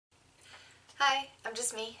Hi, I'm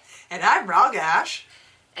just me. And I'm Ralgash.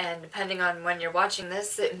 And depending on when you're watching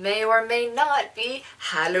this, it may or may not be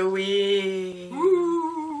Halloween.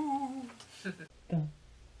 Woo! Dun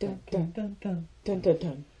dun dun dun dun dun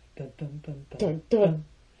dun dun dun dun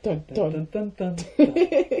dun dun dun dun.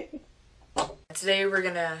 Today we're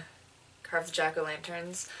gonna carve the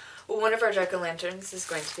jack-o'-lanterns. Well, one of our jack-o'-lanterns is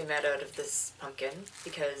going to be made out of this pumpkin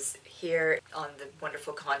because here on the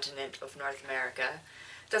wonderful continent of North America,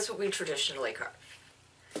 that's what we traditionally carve.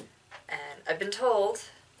 And I've been told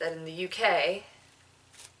that in the UK,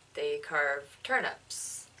 they carve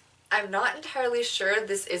turnips. I'm not entirely sure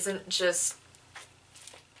this isn't just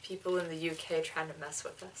people in the UK trying to mess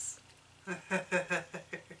with us.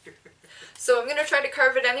 So I'm gonna try to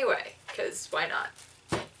carve it anyway, because why not?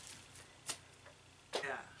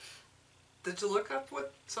 Yeah. Did you look up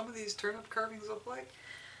what some of these turnip carvings look like?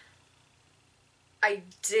 I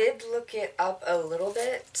did look it up a little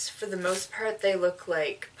bit. For the most part, they look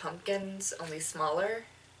like pumpkins, only smaller.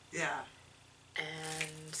 Yeah.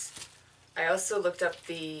 And I also looked up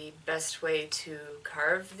the best way to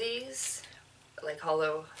carve these, like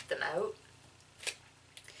hollow them out.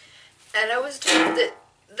 And I was told that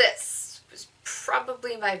this was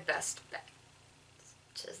probably my best bet.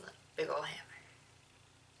 Just a big ol'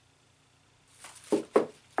 hammer.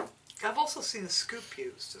 I've also seen a scoop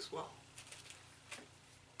used as well.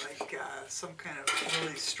 Like some kind of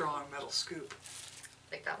really strong metal scoop.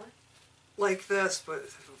 Like that one? Like this, but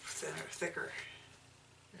thinner, thicker.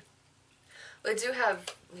 Well, I do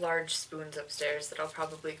have large spoons upstairs that I'll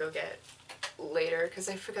probably go get later because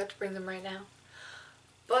I forgot to bring them right now.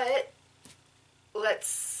 But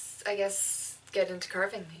let's, I guess, get into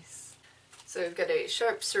carving these. So we've got a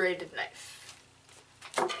sharp serrated knife.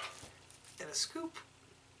 And a scoop.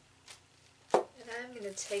 And I'm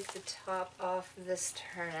going to take the top off this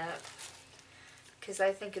turnip because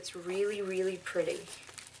I think it's really, really pretty.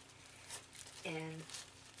 And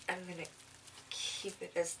I'm going to keep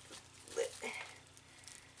it as the lid.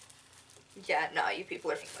 Yeah, no, you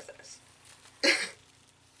people are fucking with us.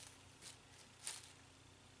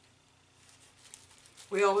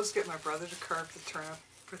 We always get my brother to carve the turnip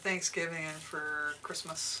for Thanksgiving and for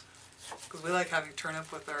Christmas. Because we like having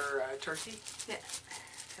turnip with our turkey. Yeah.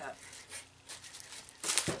 Yeah.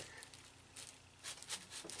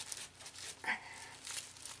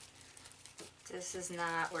 This is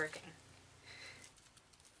not working.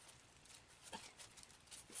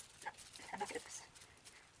 I'm not good at this.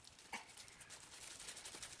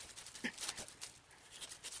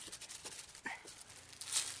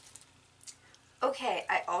 Okay,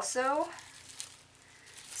 I also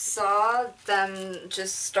saw them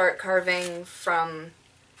just start carving from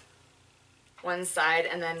one side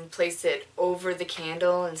and then place it over the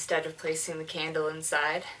candle instead of placing the candle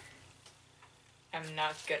inside. I'm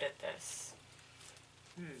not good at this.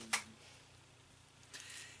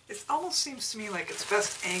 It almost seems to me like it's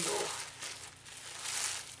best angle.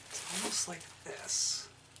 It's almost like this.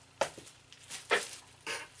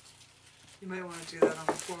 You might want to do that on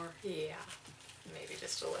the floor. Yeah, maybe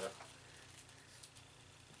just a little.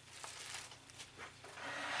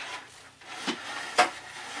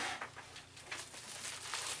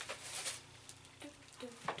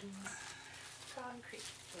 Concrete.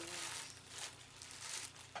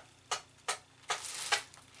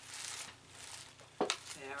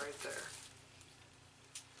 Yeah, right there.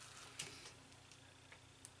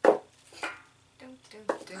 Dun,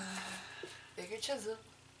 dun, dun. Bigger chisel.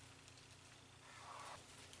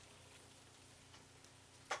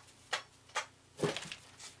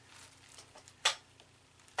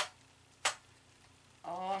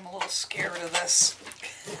 Oh, I'm a little scared of this.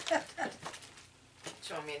 Do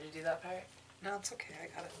you want me to do that part? No, it's okay. I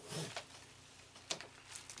got it.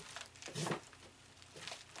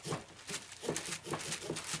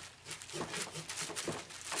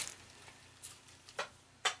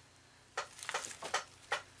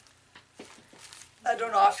 I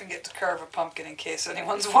don't often get to carve a pumpkin in case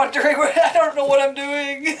anyone's wondering. I don't know what I'm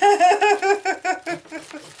doing.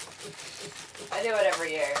 I do it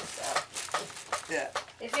every year, so. Yeah.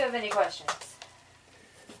 If you have any questions.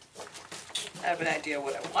 I have an idea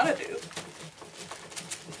what I want to do.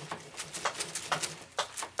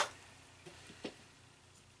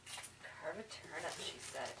 Carve a turnip, she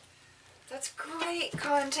said. That's great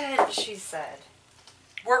content, she said.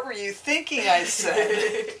 What were you thinking I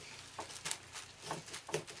said?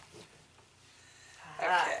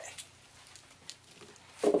 Okay.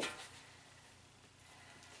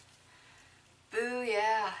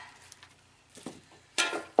 Booyah.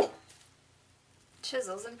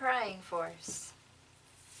 Chisels and prying force.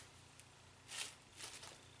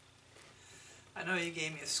 I know you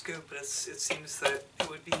gave me a scoop, but it seems that it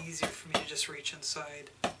would be easier for me to just reach inside.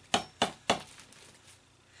 Yeah,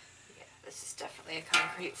 this is definitely a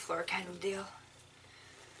concrete floor kind of deal.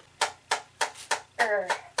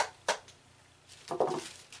 Well,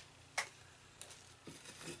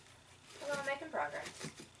 I'm making progress.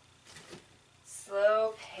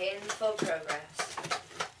 Slow, painful progress.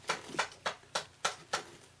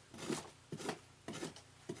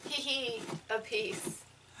 Hee hee, a piece.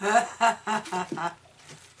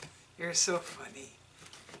 You're so funny.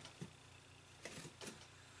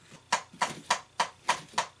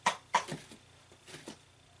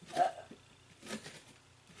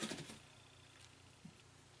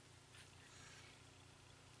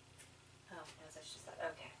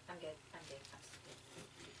 Okay, I'm good.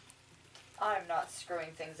 I'm not screwing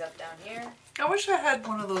things up down here. I wish I had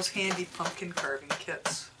one of those handy pumpkin carving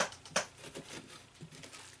kits.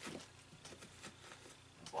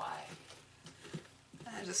 Why?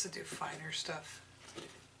 Just to do finer stuff.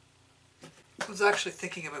 I was actually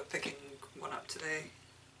thinking about picking one up today.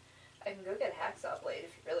 I can go get a hacksaw blade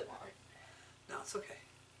if you really want. No, it's okay.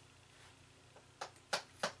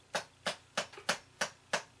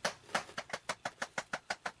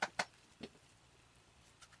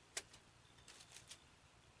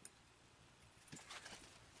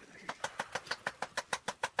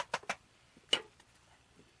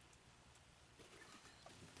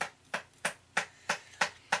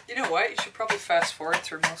 You know what? You should probably fast forward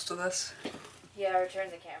through most of this. Yeah, or turn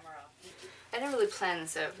the camera off. I didn't really plan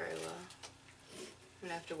this out very well. I'm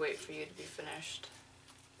gonna have to wait for you to be finished.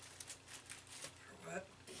 For what?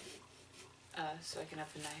 So I can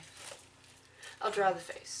have the knife. I'll draw the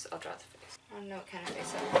face. I don't know what kind of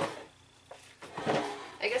face I want.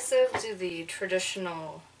 I guess I'll do the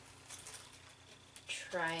traditional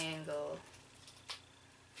triangle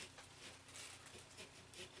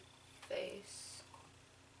face.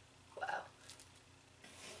 Wow.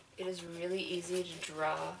 It is really easy to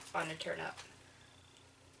draw on a turnip.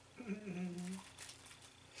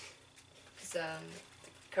 It's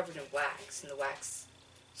covered in wax, and the wax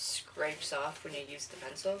scrapes off when you use the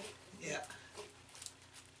pencil. Yeah.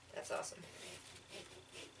 That's awesome.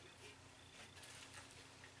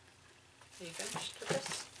 Are you finished with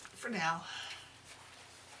this? For now.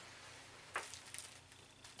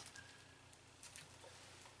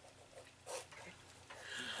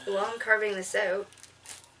 While I'm carving this out,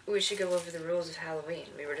 we should go over the rules of Halloween.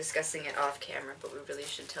 We were discussing it off camera, but we really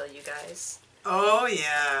should tell you guys. Oh,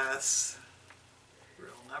 yes. Rule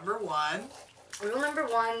number 1. Rule number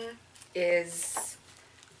 1 is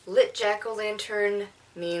lit jack-o'-lantern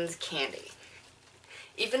means candy.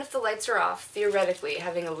 Even if the lights are off, theoretically,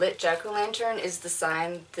 having a lit jack-o'-lantern is the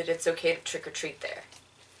sign that it's okay to trick-or-treat there,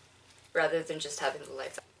 rather than just having the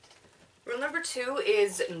lights on. Rule number 2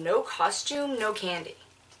 is no costume, no candy.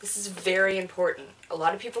 This is very important. A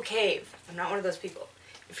lot of people cave. I'm not one of those people.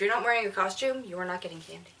 If you're not wearing a costume, you are not getting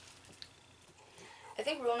candy. I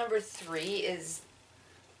think rule number 3 is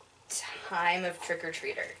time of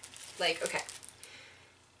trick-or-treater. Like, okay.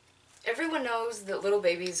 Everyone knows that little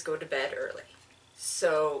babies go to bed early.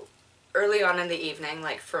 So, early on in the evening,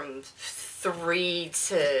 like from 3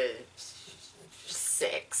 to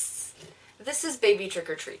 6, this is baby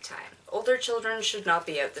trick-or-treat time. Older children should not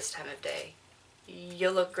be out this time of day. You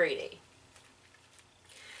look greedy.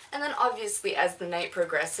 And then obviously as the night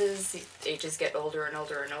progresses, the ages get older and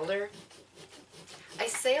older and older. I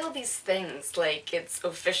say all these things like it's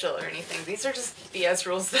official or anything. These are just BS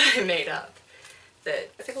rules that I made up.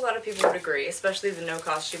 That I think a lot of people would agree, especially the no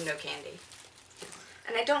costume, no candy.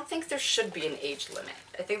 And I don't think there should be an age limit.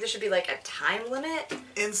 I think there should be like a time limit.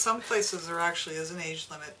 In some places there actually is an age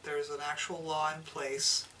limit. There's an actual law in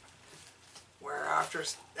place where after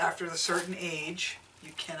the certain age,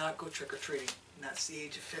 you cannot go trick-or-treating. And that's the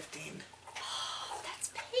age of 15. Oh,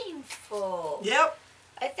 that's painful. Yep.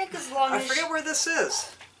 I think as long as... I forget where this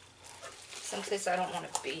is. Someplace I don't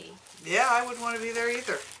want to be. Yeah, I wouldn't want to be there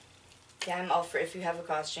either. Yeah, I'm all for if you have a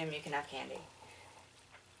costume, you can have candy.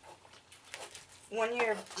 1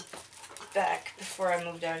 year back, before I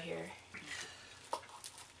moved out here,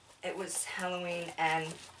 it was Halloween,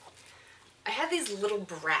 and I had these little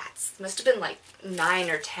brats, must have been like 9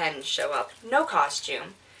 or 10, show up, no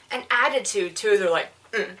costume, and attitude too. They're like,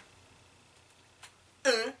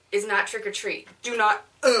 is not trick or treat. Do not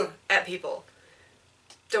at people.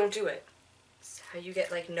 Don't do it. It's how you get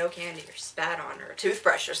like no candy or spat on or a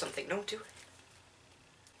toothbrush or something. Don't do it.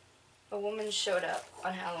 A woman showed up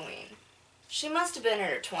on Halloween. She must have been in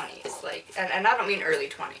her 20s, like, and I don't mean early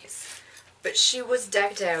 20s, but she was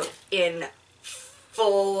decked out in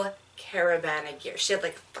full Caravana gear. She had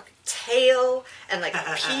like a fucking tail and like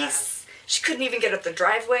a piece. She couldn't even get up the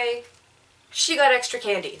driveway. She got extra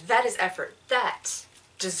candy. That is effort. That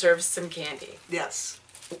deserves some candy. Yes.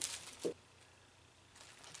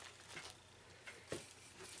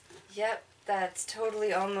 Yep, that's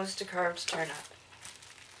totally almost a carved turnip.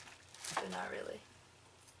 But not really.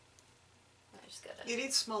 I just gotta... You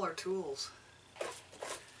need smaller tools.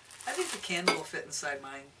 I think the candle will fit inside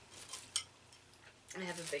mine. I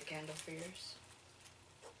have a big candle for yours.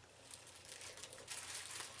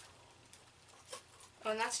 Oh,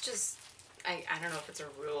 and that's just... I don't know if it's a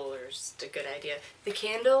rule or just a good idea. The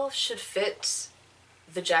candle should fit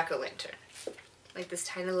the jack-o'-lantern. Like this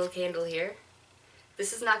tiny little candle here.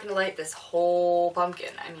 This is not going to light this whole pumpkin.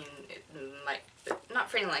 I mean, it might, but not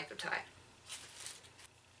for any length of time.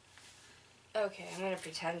 Okay, I'm going to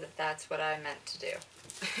pretend that that's what I meant to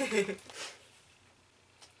do.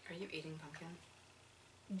 Are you eating pumpkin?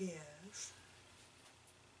 Yes.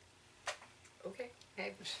 Okay.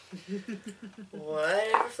 Hey.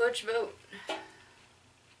 Whatever floats your boat.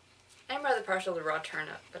 I'm rather partial to raw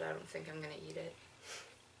turnip, but I don't think I'm going to eat it.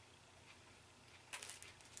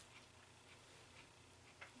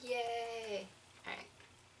 Yay! Alright.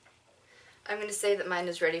 I'm going to say that mine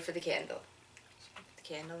is ready for the candle. So put the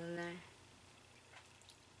candle in there. I'm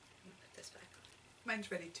going to put this back on. Mine's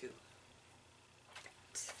ready too.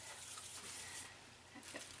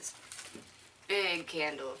 I've got this big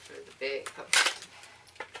candle for the big pumpkin.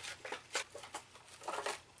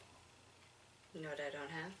 You know what I don't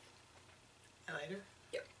have? A lighter?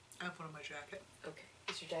 Yep. I have one in my jacket. Okay.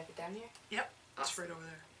 Is your jacket down here? Yep. It's Awesome. right over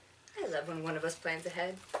there. I love when one of us plans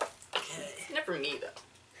ahead. Okay. Never me, though.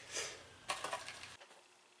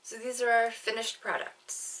 So these are our finished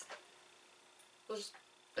products. We'll just,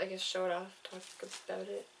 I guess, show it off, talk about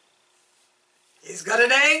it. He's got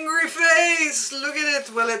an angry face! Look at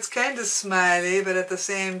it! Well, it's kind of smiley, but at the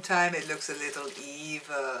same time it looks a little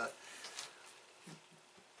evil.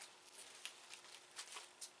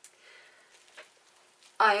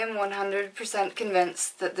 I am 100%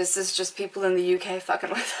 convinced that this is just people in the UK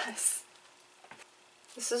fucking with us.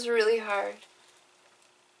 This is really hard.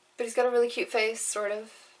 But he's got a really cute face, sort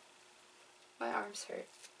of. My arms hurt.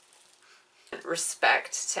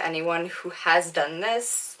 Respect to anyone who has done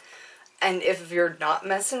this. And if you're not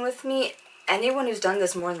messing with me, anyone who's done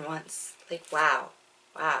this more than once. Like, wow.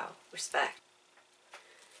 Wow. Respect.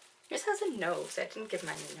 Yours has a nose. I didn't give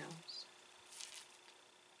mine a nose.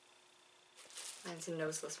 Mine's a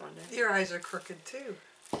noseless wonder. Your eyes are crooked too.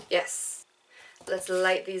 Yes. Let's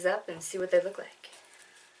light these up and see what they look like.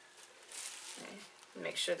 Okay.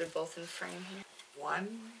 Make sure they're both in frame here. 1,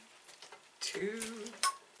 2,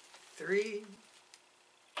 3.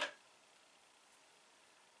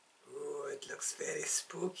 Ooh, it looks very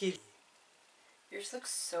spooky. Yours looks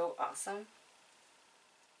so awesome.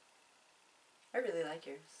 I really like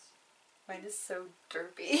yours. Mine is so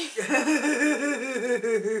derpy.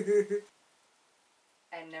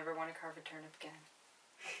 I never want to carve a turnip again.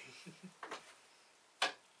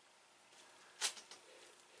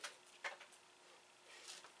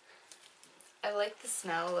 I like the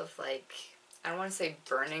smell of, like, I don't want to say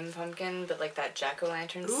burning pumpkin, but like that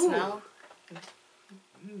jack-o'-lantern smell.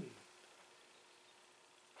 Mm.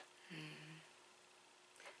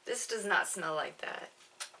 This does not smell like that.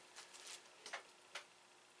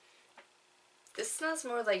 This smells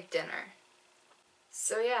more like dinner.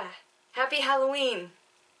 So yeah, happy Halloween!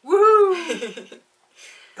 Woohoo!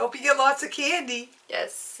 Hope you get lots of candy.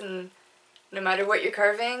 Yes, and no matter what you're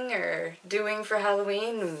carving or doing for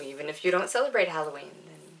Halloween, even if you don't celebrate Halloween,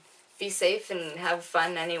 then be safe and have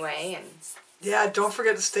fun anyway. And Yeah, don't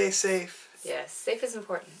forget to stay safe. yes, safe is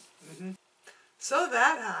important. Mm-hmm. So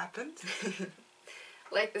that happened.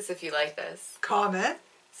 Like this if you like this. Comment.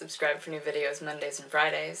 Subscribe for new videos Mondays and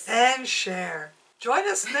Fridays. And share. Join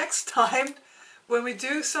us next time when we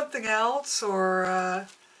do something else or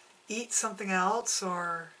eat something else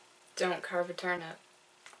or... Don't carve a turnip.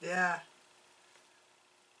 Yeah.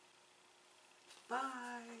 Bye.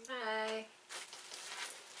 Bye.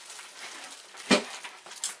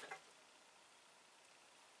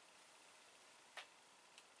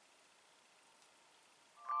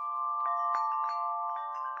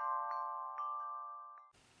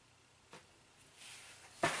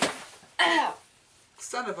 Ow!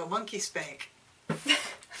 Son of a monkey spank. Oh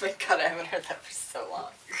my god, I haven't heard that for so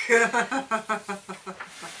long.